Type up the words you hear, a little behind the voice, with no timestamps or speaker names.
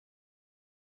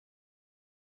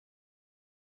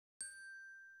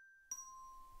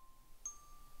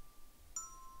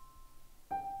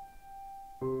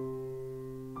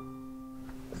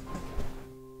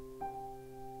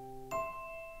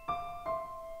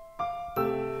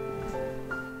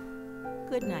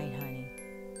Good night, honey.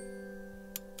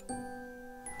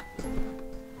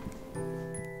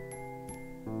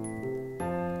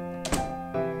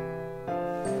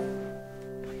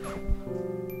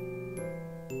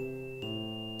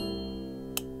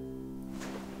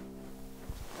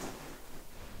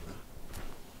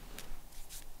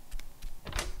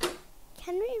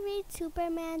 Can we read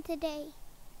Superman today?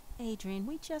 Adrian,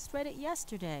 we just read it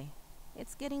yesterday.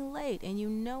 It's getting late, and you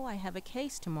know I have a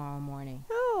case tomorrow morning.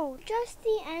 No, just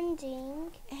the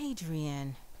ending.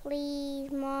 Adrian.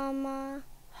 Please, Mama.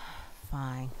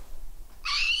 Fine.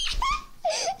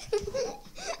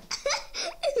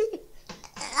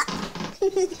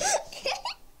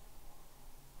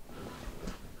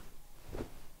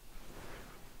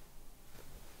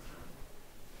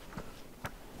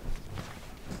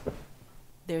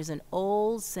 There's an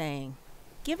old saying,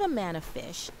 give a man a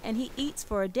fish, and he eats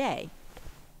for a day.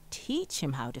 Teach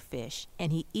him how to fish,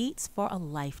 and he eats for a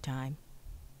lifetime.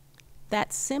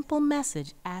 That simple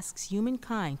message asks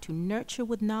humankind to nurture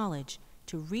with knowledge,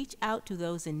 to reach out to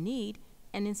those in need,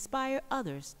 and inspire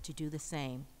others to do the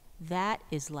same. That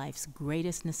is life's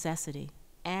greatest necessity,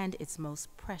 and its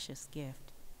most precious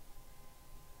gift.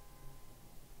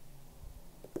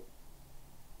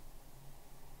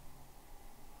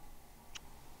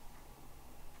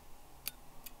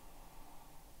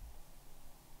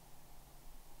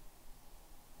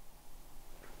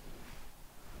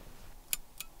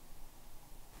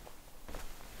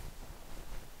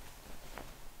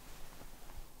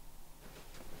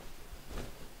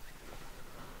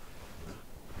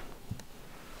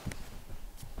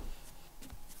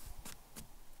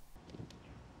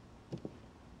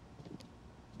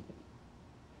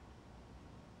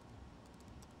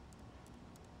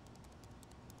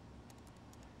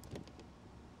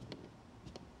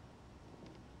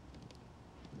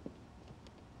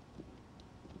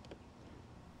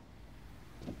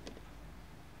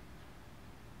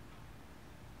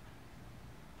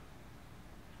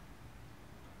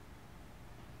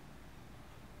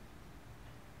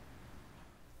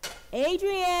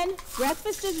 Adrian,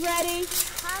 breakfast is ready.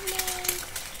 Coming.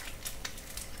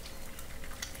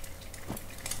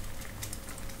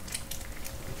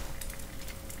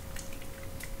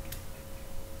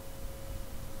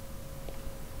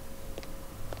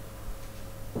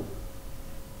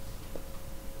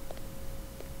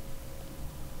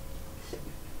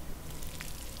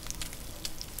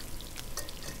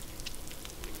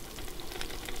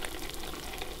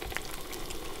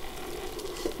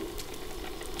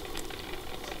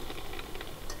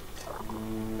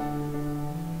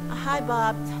 Hi,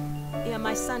 Bob. Yeah,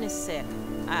 my son is sick.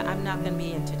 I'm not going to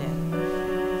be in today.